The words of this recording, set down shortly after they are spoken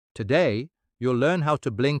Today, you'll learn how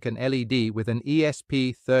to blink an LED with an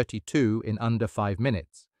ESP32 in under 5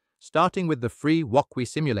 minutes, starting with the free Wokwi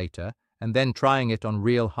simulator and then trying it on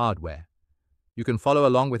real hardware. You can follow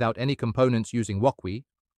along without any components using Wokwi,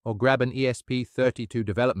 or grab an ESP32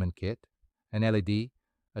 development kit, an LED,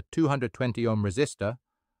 a 220 ohm resistor,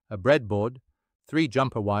 a breadboard, 3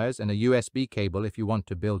 jumper wires and a USB cable if you want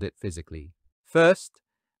to build it physically. First,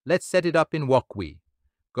 let's set it up in Wokwi.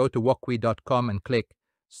 Go to wokwi.com and click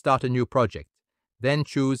Start a new project, then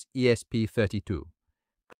choose ESP32.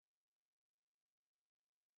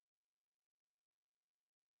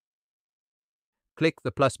 Click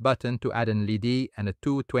the plus button to add an LED and a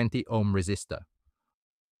 220 ohm resistor.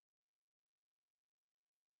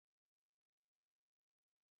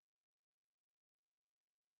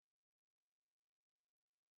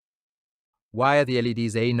 Wire the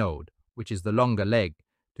LED's A node, which is the longer leg,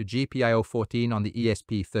 to GPIO 14 on the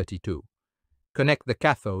ESP32. Connect the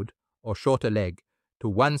cathode, or shorter leg, to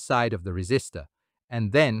one side of the resistor,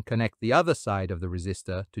 and then connect the other side of the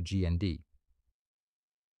resistor to GND.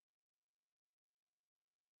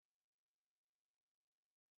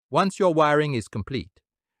 Once your wiring is complete,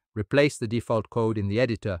 replace the default code in the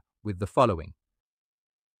editor with the following.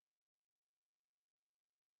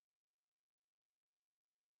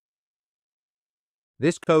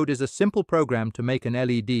 This code is a simple program to make an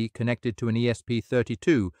LED connected to an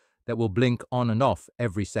ESP32 that will blink on and off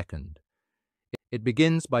every second. It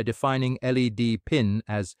begins by defining LED pin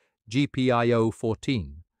as GPIO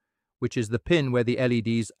 14, which is the pin where the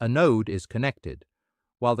LED's anode is connected,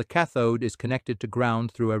 while the cathode is connected to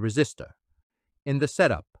ground through a resistor. In the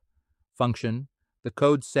setup function, the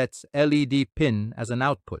code sets LED pin as an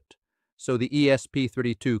output, so the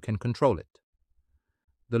ESP32 can control it.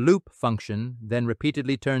 The loop function then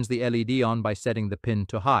repeatedly turns the LED on by setting the pin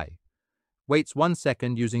to high, waits 1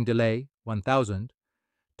 second using delay 1000,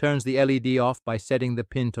 turns the LED off by setting the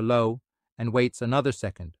pin to low, and waits another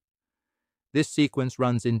second. This sequence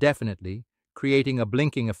runs indefinitely, creating a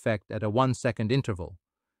blinking effect at a 1-second interval.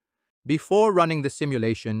 Before running the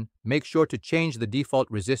simulation, make sure to change the default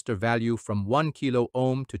resistor value from 1 kilo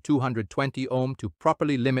ohm to 220 ohm to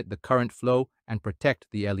properly limit the current flow and protect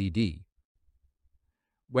the LED.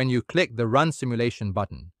 When you click the Run Simulation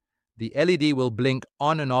button, the LED will blink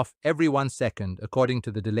on and off every 1 second according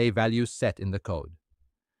to the delay values set in the code.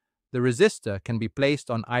 The resistor can be placed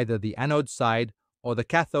on either the anode side or the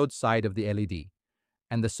cathode side of the LED,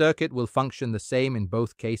 and the circuit will function the same in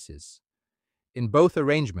both cases. In both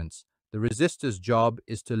arrangements, the resistor's job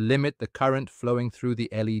is to limit the current flowing through the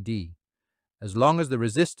LED. As long as the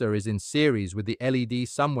resistor is in series with the LED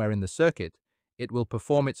somewhere in the circuit, it will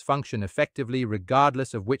perform its function effectively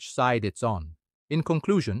regardless of which side it's on. In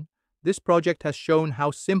conclusion, this project has shown how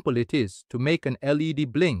simple it is to make an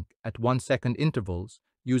LED blink at 1-second intervals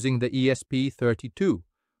using the ESP32,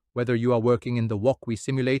 whether you are working in the Wokwi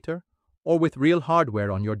simulator or with real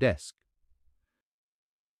hardware on your desk.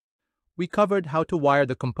 We covered how to wire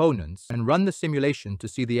the components and run the simulation to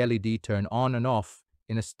see the LED turn on and off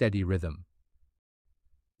in a steady rhythm.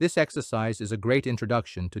 This exercise is a great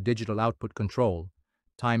introduction to digital output control,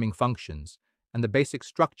 timing functions, and the basic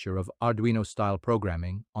structure of Arduino-style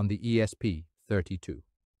programming on the ESP32.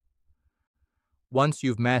 Once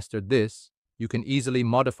you've mastered this, you can easily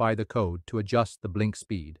modify the code to adjust the blink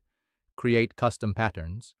speed, create custom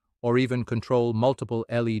patterns, or even control multiple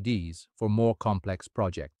LEDs for more complex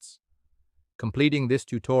projects. Completing this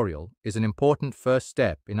tutorial is an important first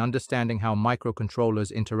step in understanding how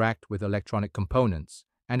microcontrollers interact with electronic components,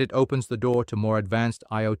 and it opens the door to more advanced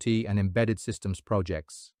IoT and embedded systems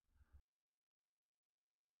projects.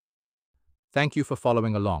 Thank you for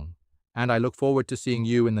following along, and I look forward to seeing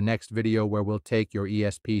you in the next video where we'll take your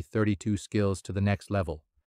ESP32 skills to the next level.